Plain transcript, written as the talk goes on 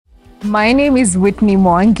My name is Whitney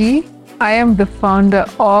Mwangi. I am the founder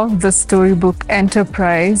of the Storybook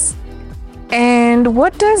Enterprise. And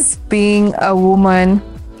what does being a woman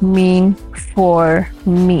mean for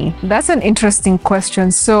me? That's an interesting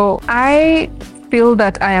question. So I feel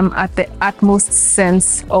that I am at the utmost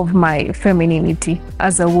sense of my femininity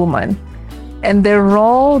as a woman. And the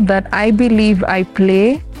role that I believe I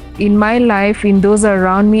play in my life, in those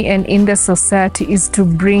around me, and in the society is to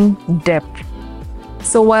bring depth.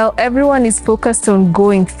 So while everyone is focused on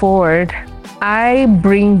going forward, I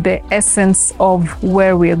bring the essence of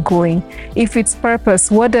where we're going. If it's purpose,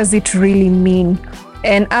 what does it really mean?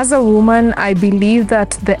 And as a woman, I believe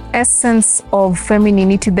that the essence of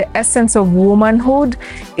femininity, the essence of womanhood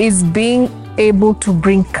is being able to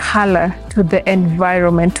bring color to the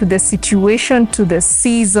environment, to the situation, to the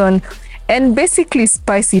season, and basically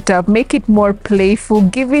spice it up, make it more playful,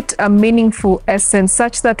 give it a meaningful essence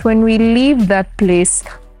such that when we leave that place,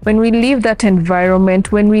 when we leave that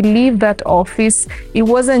environment, when we leave that office, it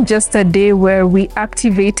wasn't just a day where we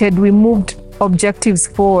activated, we moved objectives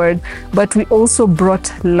forward, but we also brought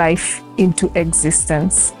life into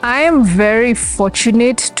existence. I am very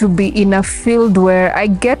fortunate to be in a field where I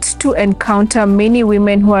get to encounter many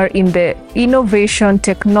women who are in the innovation,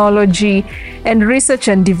 technology, and research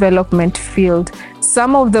and development field.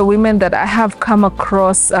 Some of the women that I have come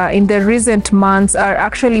across in the recent months are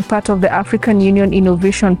actually part of the African Union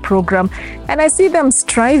Innovation Program, and I see them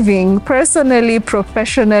striving personally,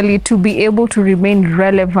 professionally, to be able to remain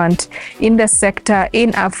relevant in the sector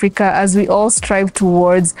in Africa as we all strive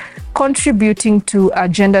towards contributing to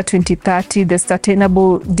Agenda 2030, the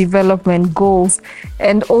Sustainable Development Goals,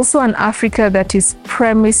 and also an Africa that is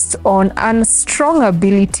premised on a strong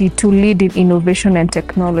ability to lead in innovation and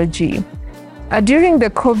technology. During the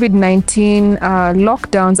COVID-19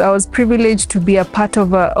 lockdowns, I was privileged to be a part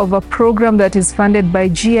of a program that is funded by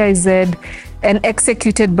GIZ and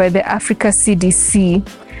executed by the Africa CDC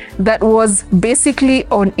that was basically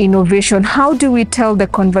on innovation. How do we tell the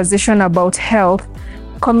conversation about health,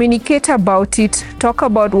 communicate about it, talk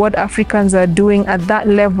about what Africans are doing at that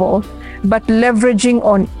level, but leveraging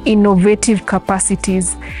on innovative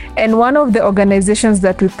capacities? And one of the organizations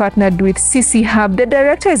that we partnered with, CC Hub, the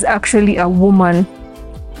director is actually a woman.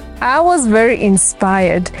 I was very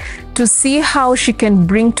inspired to see how she can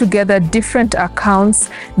bring together different accounts,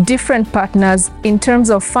 different partners in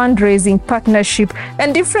terms of fundraising, partnership,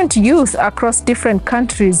 and different youth across different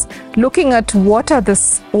countries, looking at what are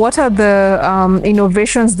the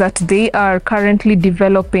innovations that they are currently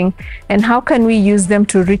developing and how can we use them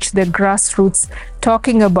to reach the grassroots,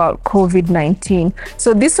 talking about COVID-19.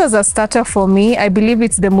 So this was a starter for me. I believe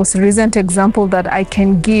it's the most recent example that I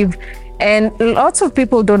can give. And lots of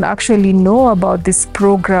people don't actually know about this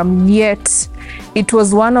program, yet it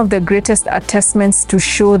was one of the greatest attestments to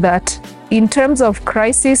show that in terms of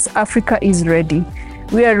crisis, Africa is ready.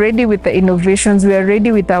 We are ready with the innovations, we are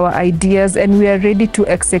ready with our ideas, and we are ready to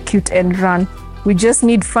execute and run. We just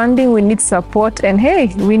need funding, we need support, and hey,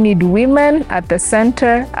 we need women at the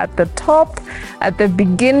center, at the top, at the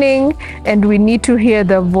beginning, and we need to hear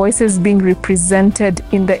the voices being represented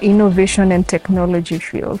in the innovation and technology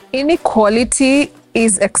field. Inequality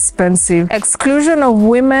is expensive. Exclusion of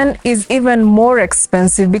women is even more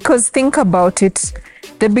expensive, because think about it,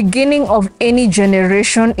 the beginning of any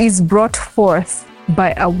generation is brought forth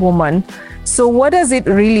by a woman. So what does it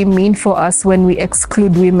really mean for us when we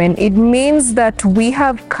exclude women? It means that we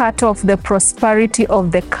have cut off the prosperity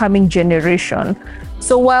of the coming generation.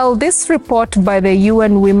 So while this report by the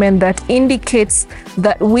UN Women that indicates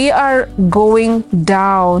that we are going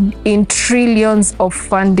down in trillions of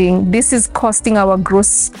funding, this is costing our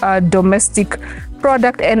gross domestic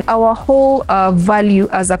product and our whole value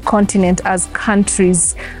as a continent, as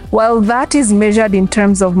countries. While that is measured in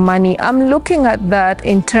terms of money, I'm looking at that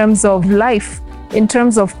in terms of life, in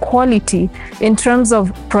terms of quality, in terms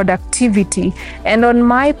of productivity. And on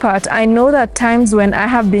my part, I know that times when I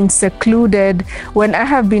have been secluded, when I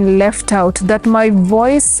have been left out, that my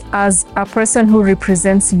voice as a person who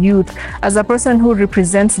represents youth, as a person who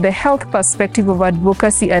represents the health perspective of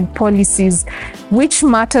advocacy and policies, which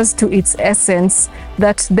matters to its essence,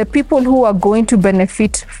 that the people who are going to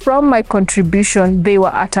benefit from my contribution, they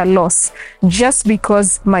were at a loss just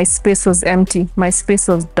because my space was empty, my space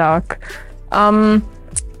was dark.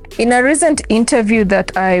 In a recent interview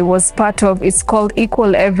that I was part of, it's called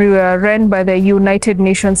Equal Everywhere, run by the United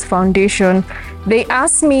Nations Foundation, they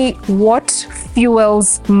asked me what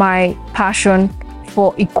fuels my passion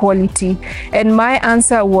for equality. And my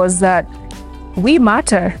answer was that we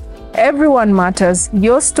matter. Everyone matters.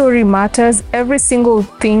 Your story matters. Every single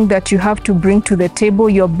thing that you have to bring to the table,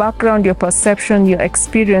 your background, your perception, your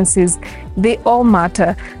experiences, they all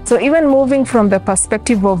matter. So even moving from the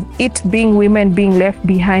perspective of it being women being left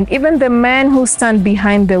behind, even the men who stand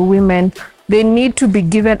behind the women, they need to be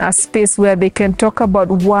given a space where they can talk about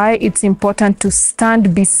why it's important to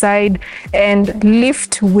stand beside and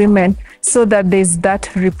lift women so that there's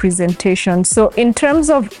that representation. So in terms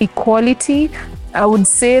of equality, I would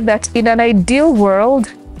say that in an ideal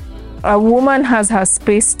world, a woman has her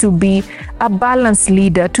space to be a balanced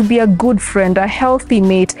leader, to be a good friend, a healthy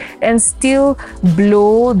mate, and still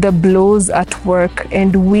blow the blows at work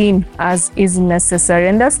and win as is necessary.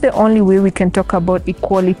 And that's the only way we can talk about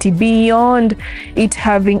equality beyond it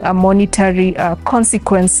having a monetary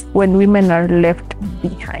consequence when women are left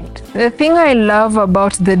behind. The thing I love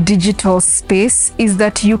about the digital space is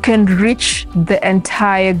that you can reach the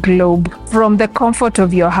entire globe from the comfort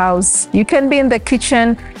of your house. You can be in the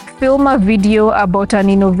kitchen, film a video about an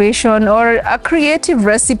innovation or a creative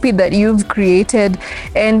recipe that you've created,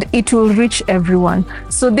 and it will reach everyone.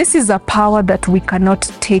 So this is a power that we cannot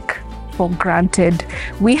take for granted.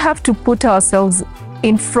 We have to put ourselves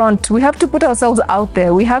in front. We have to put ourselves out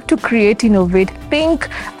there. We have to create, innovate, think,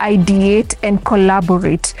 ideate, and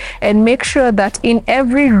collaborate, and make sure that in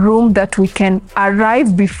every room that we can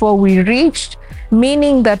arrive before we reach,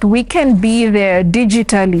 meaning that we can be there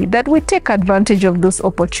digitally, that we take advantage of those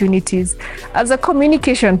opportunities. As a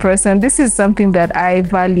communication person, this is something that I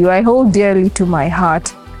value, I hold dearly to my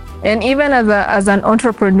heart. And even as an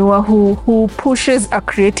entrepreneur who pushes a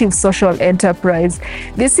creative social enterprise,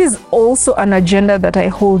 this is also an agenda that I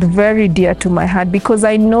hold very dear to my heart, because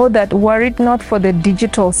I know that were it not for the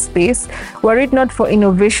digital space, were it not for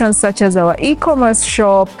innovations such as our e-commerce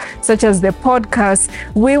shop, such as the podcast,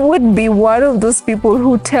 we would be one of those people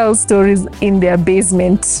who tell stories in their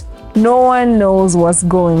basement. No one knows what's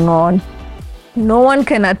going on. No one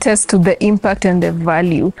can attest to the impact and the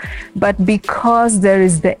value, but because there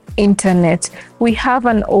is the internet, we have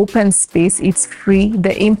an open space. It's free,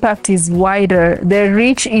 the impact is wider, the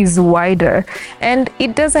reach is wider, and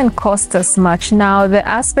it doesn't cost us much. Now, the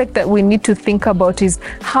aspect that we need to think about is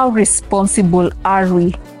how responsible are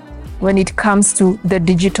we when it comes to the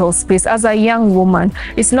digital space. As a young woman,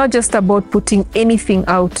 it's not just about putting anything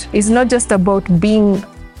out. It's not just about being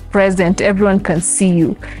present, everyone can see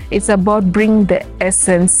you. It's about bringing the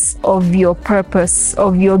essence of your purpose,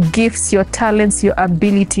 of your gifts, your talents, your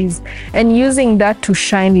abilities, and using that to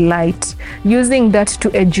shine light, using that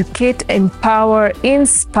to educate, empower,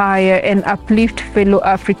 inspire, and uplift fellow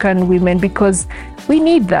African women, because we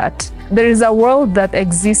need that. There is a world that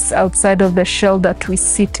exists outside of the shell that we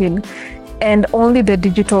sit in, and only the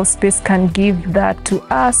digital space can give that to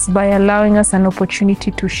us by allowing us an opportunity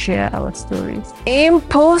to share our stories.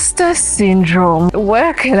 Imposter syndrome.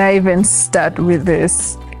 Where can I even start with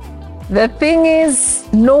this? The thing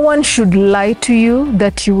is, no one should lie to you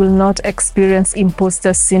that you will not experience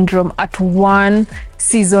imposter syndrome at one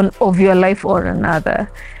season of your life or another.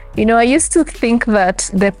 You know, I used to think that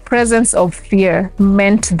the presence of fear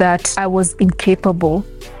meant that I was incapable.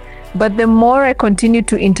 But the more I continue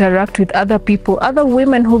to interact with other people, other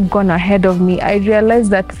women who've gone ahead of me, I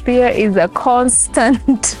realized that fear is a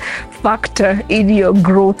constant factor in your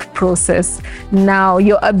growth process. Now,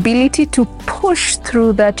 your ability to push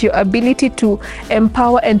through that, your ability to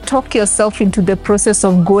empower and talk yourself into the process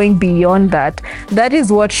of going beyond that, that is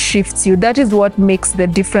what shifts you. That is what makes the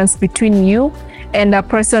difference between you and a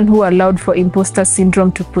person who allowed for imposter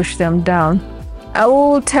syndrome to push them down. I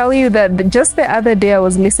will tell you that just the other day I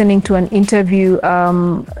was listening to an interview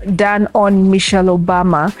done on Michelle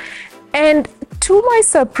Obama, and to my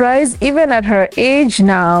surprise, even at her age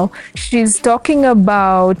now, she's talking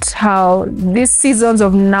about how these seasons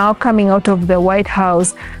of now coming out of the White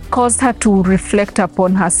House caused her to reflect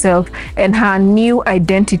upon herself and her new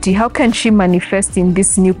identity. How can she manifest in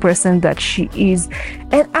this new person that she is?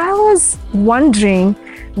 And I was wondering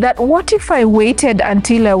that what if I waited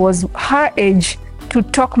until I was her age to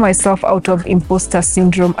talk myself out of imposter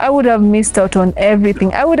syndrome? I would have missed out on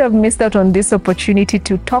everything. I would have missed out on this opportunity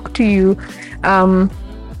to talk to you on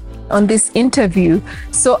this interview.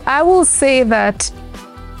 So I will say that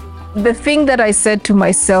the thing that I said to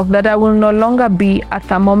myself, that I will no longer be a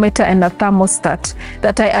thermometer and a thermostat,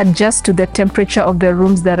 that I adjust to the temperature of the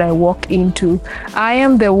rooms that I walk into. I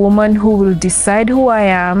am the woman who will decide who I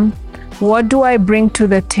am, what do I bring to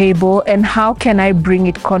the table, and how can I bring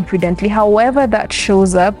it confidently. However that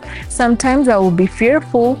shows up, sometimes I will be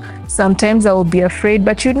fearful, sometimes I will be afraid,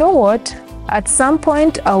 but you know what? At some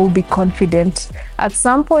point, I will be confident. At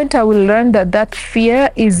some point, I will learn that that fear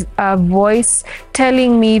is a voice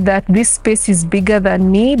telling me that this space is bigger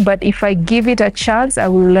than me. But if I give it a chance, I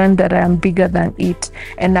will learn that I am bigger than it.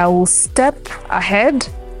 And I will step ahead,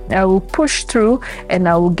 I will push through, and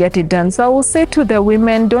I will get it done. So I will say to the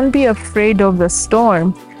women, don't be afraid of the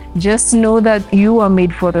storm. Just know that you are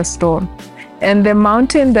made for the storm. And the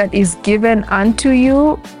mountain that is given unto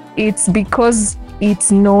you, it's because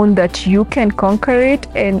it's known that you can conquer it,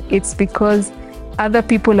 and it's because other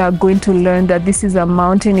people are going to learn that this is a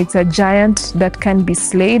mountain, it's a giant that can be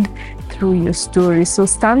slayed through your story. So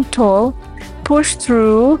stand tall, push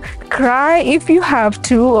through, cry if you have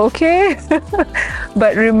to, okay?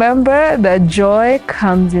 But remember that joy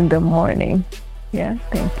comes in the morning. Yeah,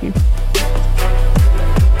 thank you.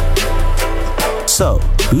 So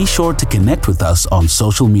be sure to connect with us on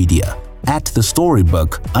social media at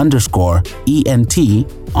thestorybook_ENT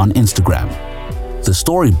on Instagram, The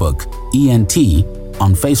Storybook ENT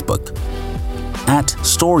on Facebook, at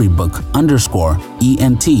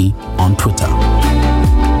storybook_ENT on Twitter.